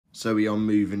So we are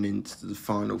moving into the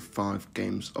final 5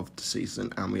 games of the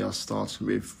season, and we are starting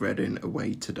with Reading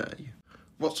away today.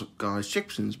 What's up guys,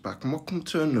 Jackson's back and welcome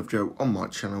to another video on my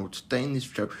channel. Today in this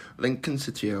video,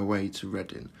 LincolnCity are away to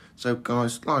Reading. So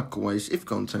guys, like always, if you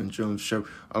can't enjoy the show,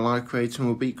 a like rating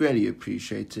will be greatly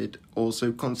appreciated.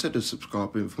 Also consider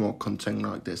subscribing for more content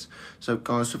like this. So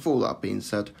guys, with all that being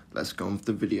said, let's go on with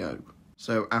the video.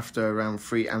 So after around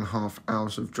 3.5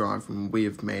 hours of driving, we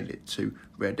have made it to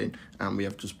Reading, and we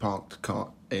have just parked the car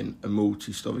in a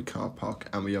multi-storey car park,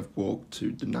 and we have walked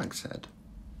to the Nag's Head.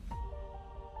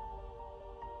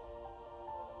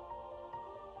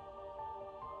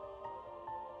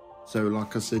 So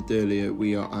like I said earlier,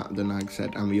 we are at the Nag's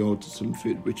Head and we ordered some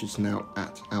food which is now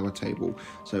at our table.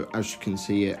 So as you can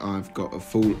see here, I've got a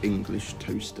full English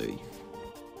toasty.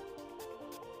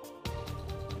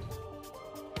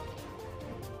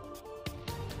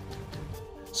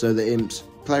 So the Imps,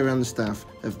 player and the staff,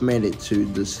 have made it to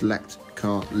the Select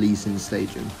Car Leasing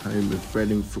Stadium, home of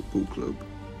Reading Football Club.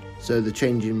 So the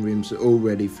changing rooms are all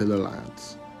ready for the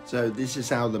lads. So this is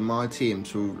how the mighty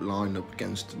Imps will line up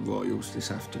against the Royals this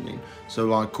afternoon. So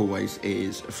like always, it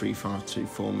is a 3-5-2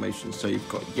 formation. So you've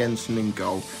got Jensen in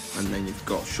goal, and then you've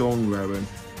got Sean Rowan,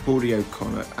 Paulie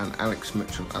O'Connor and Alex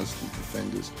Mitchell as the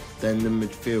defenders. Then the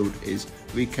midfield is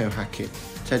Rico Hackett,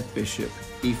 Ted Bishop,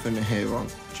 Ethan Heron,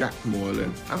 Jack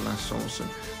Moylan and Lass Olsen.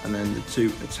 And then the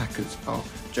two attackers are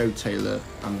Joe Taylor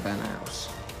and Ben House.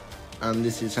 And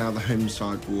this is how the home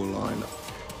side will line up.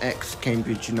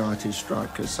 Ex-Cambridge United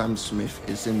striker Sam Smith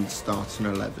is in the starting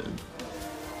 11.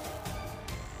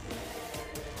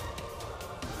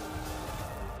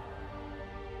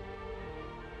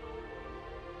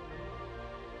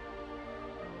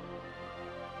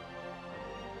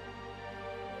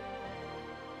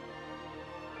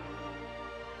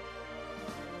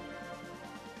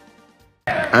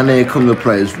 And here come the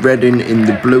players, Reading in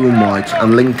the blue and white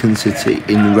and LincolnCity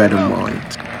in red and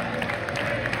white.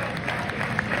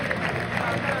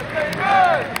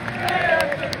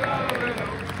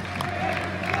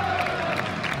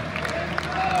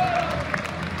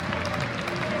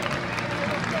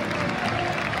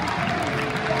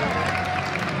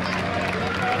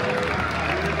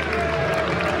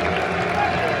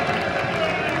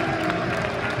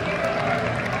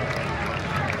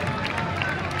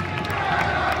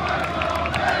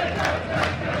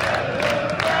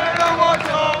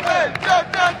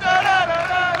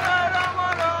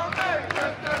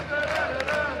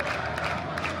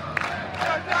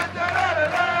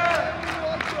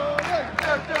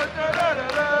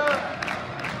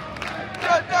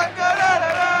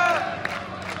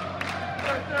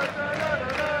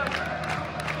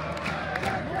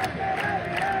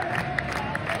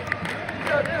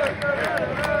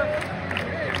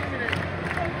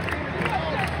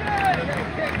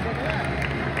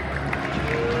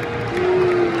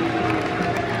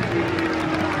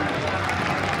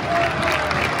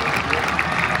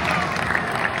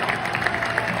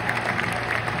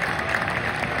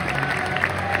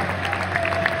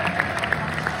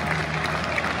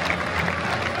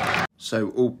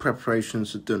 So all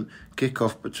preparations are done.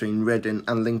 Kick-off between Reading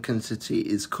and LincolnCity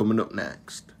is coming up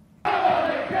next.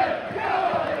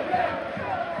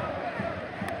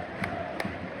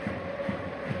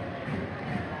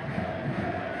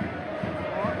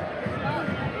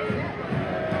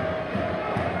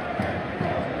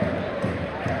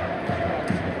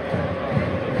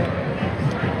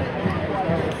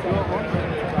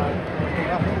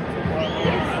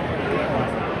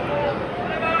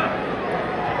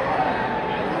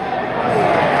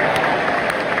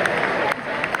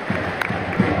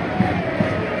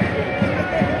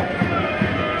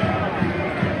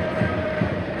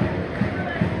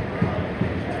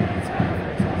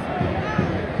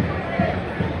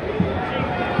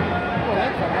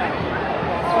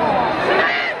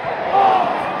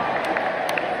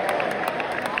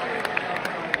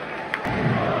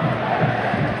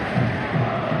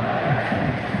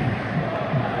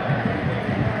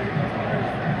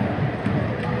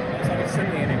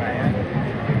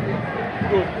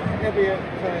 He'll be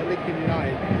at Lincoln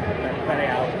United. Very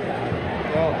out.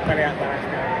 Oh, very out there.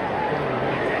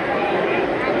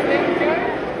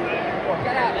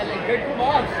 Get out there, Lincoln, come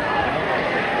on!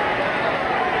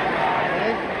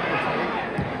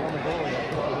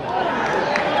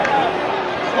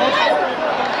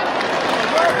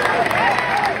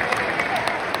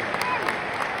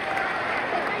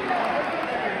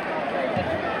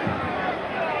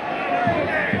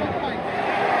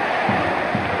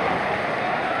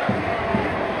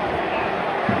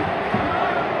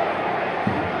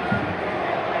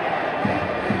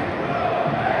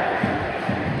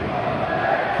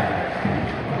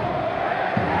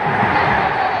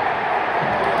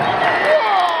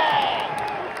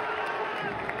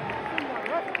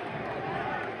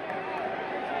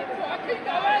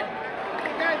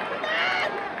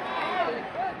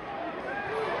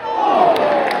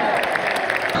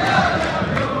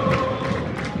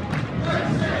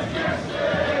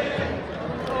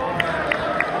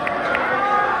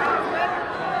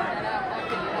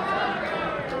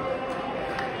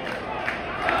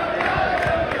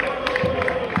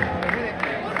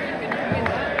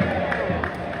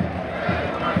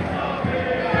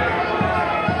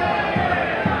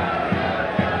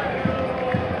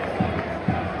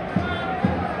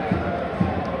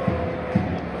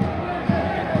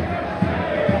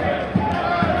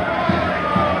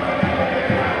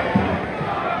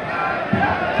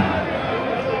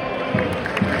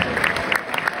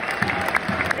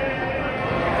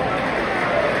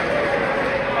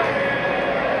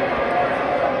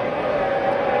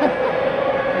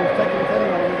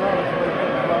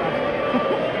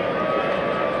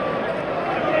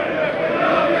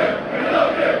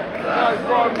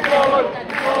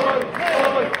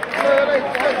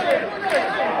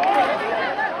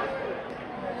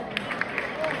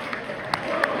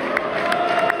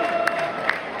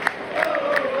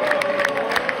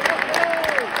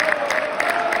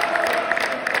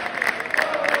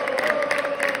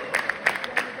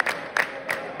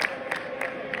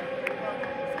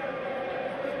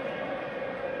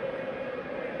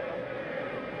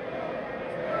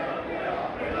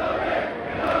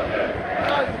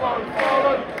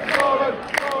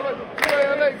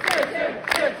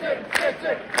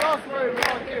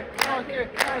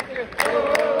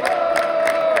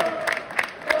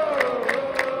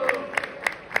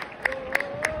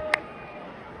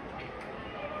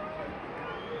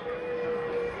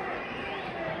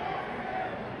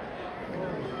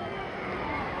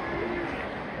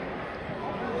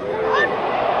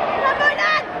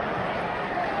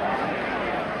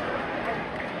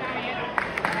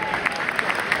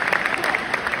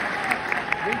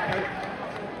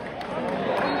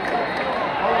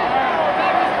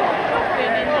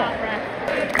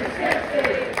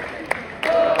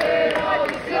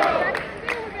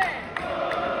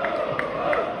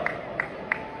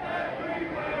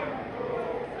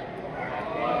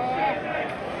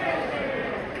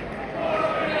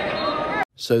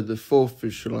 So the fourth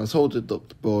official has holded up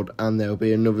the board and there will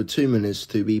be another 2 minutes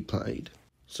to be played.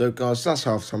 So guys, that's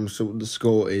half time, so the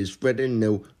score is Reading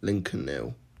 0, Lincoln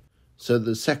 0. So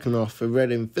the second half for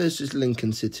Reading versus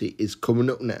Lincoln City is coming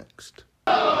up next.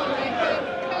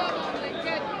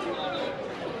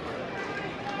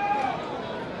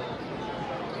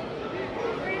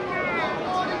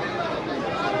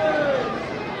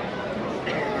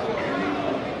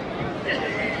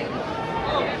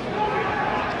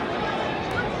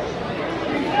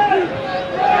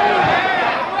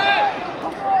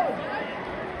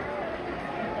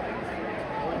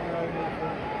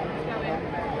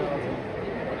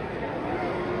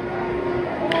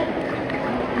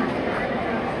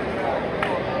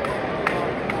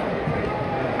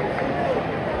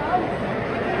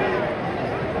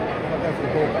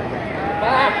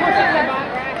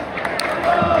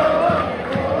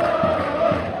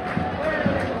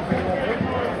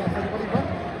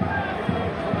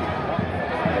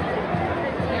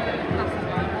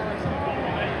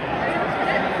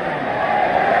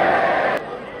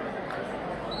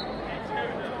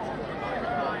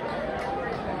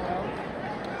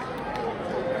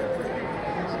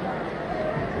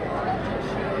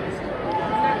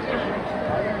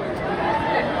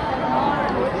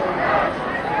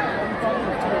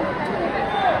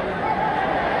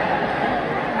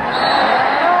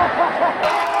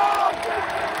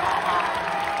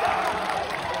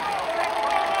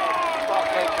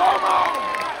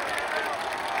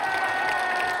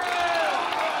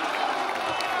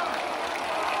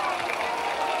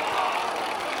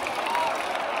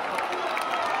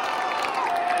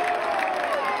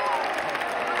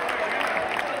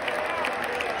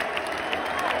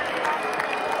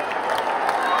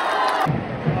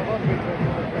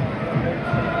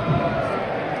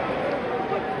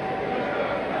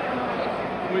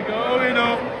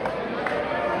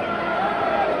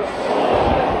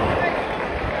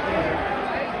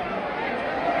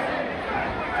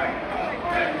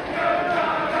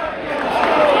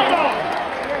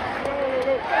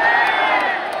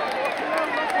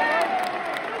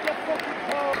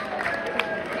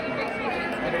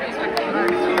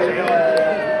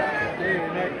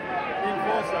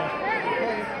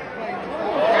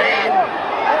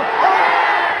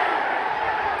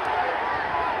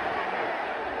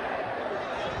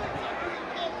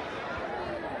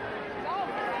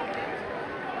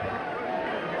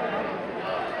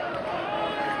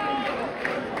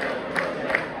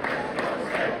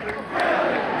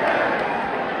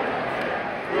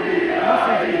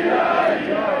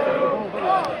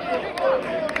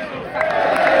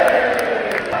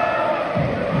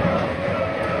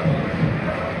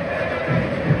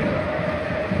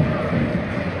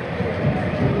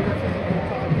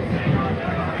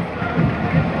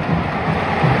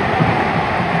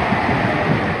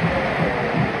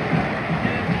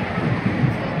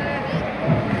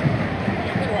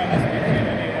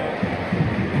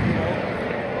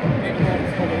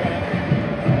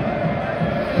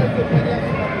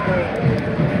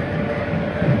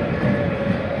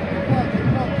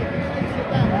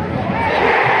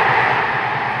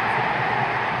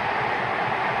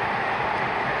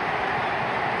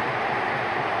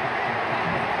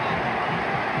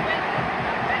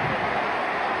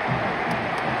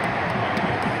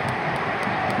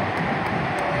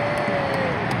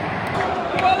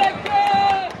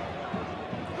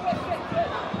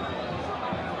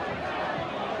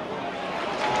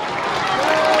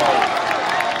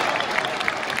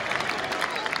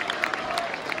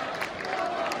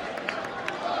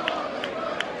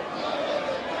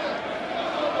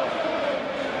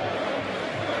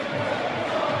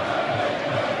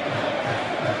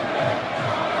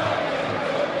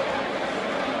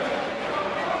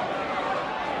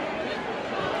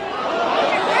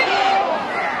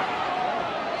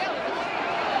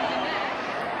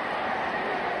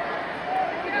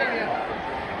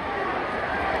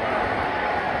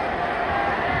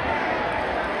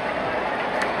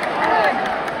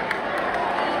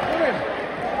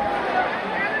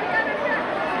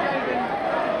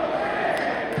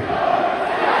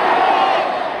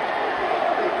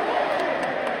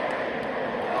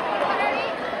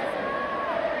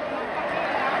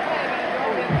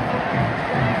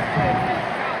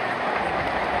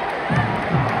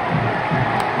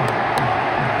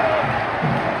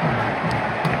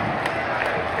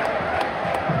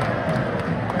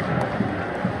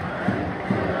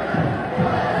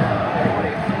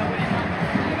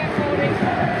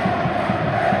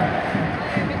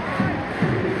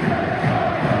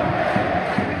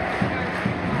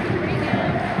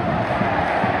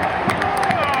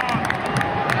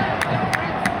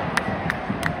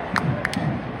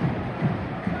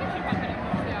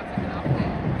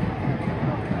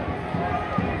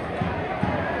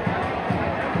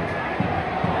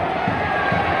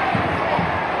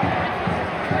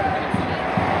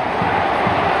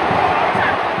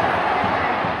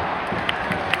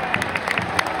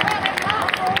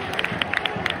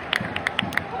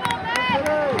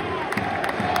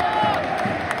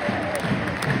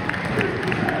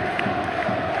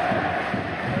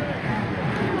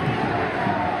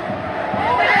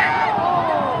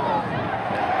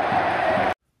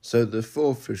 So the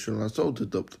fourth official has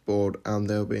altered up the board and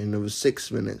there will be another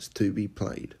 6 minutes to be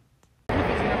played.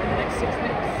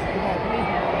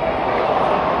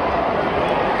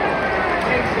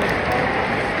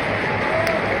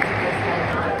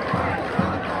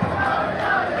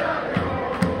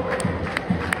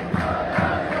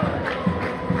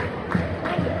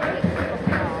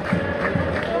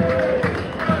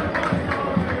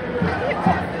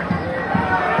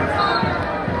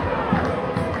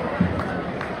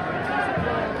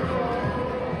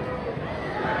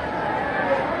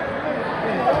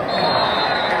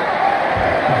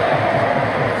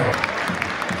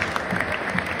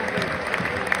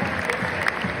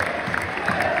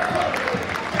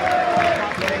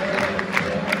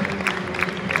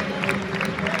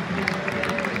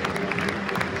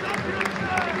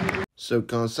 So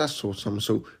guys, that's all time.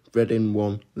 So Reading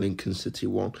 1, LincolnCity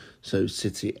 1. So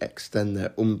City extend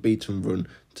their unbeaten run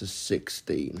to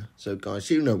 16. So guys,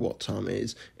 you know what time it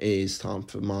is. It is time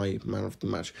for my man of the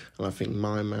match. And I think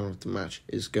my man of the match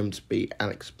is going to be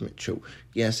Alex Mitchell.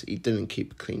 Yes, he didn't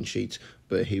keep a clean sheet,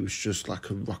 but he was just like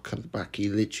a rock at the back. He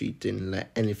literally didn't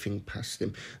let anything past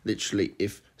him. Literally,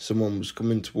 if someone was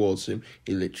coming towards him,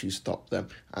 he literally stopped them.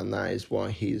 And that is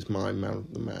why he is my man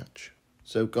of the match.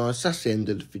 So guys, that's the end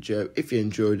of the video. If you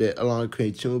enjoyed it, a like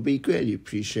rating would be greatly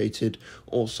appreciated.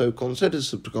 Also, consider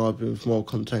subscribing for more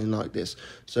content like this.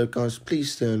 So guys,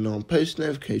 please turn on post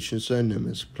notifications so no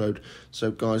miss upload.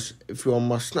 So guys, if you're on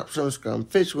my Snapchat, Instagram,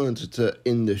 Facebook and Twitter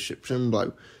in the description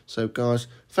below. So guys,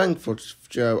 thanks for the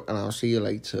video and I'll see you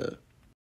later.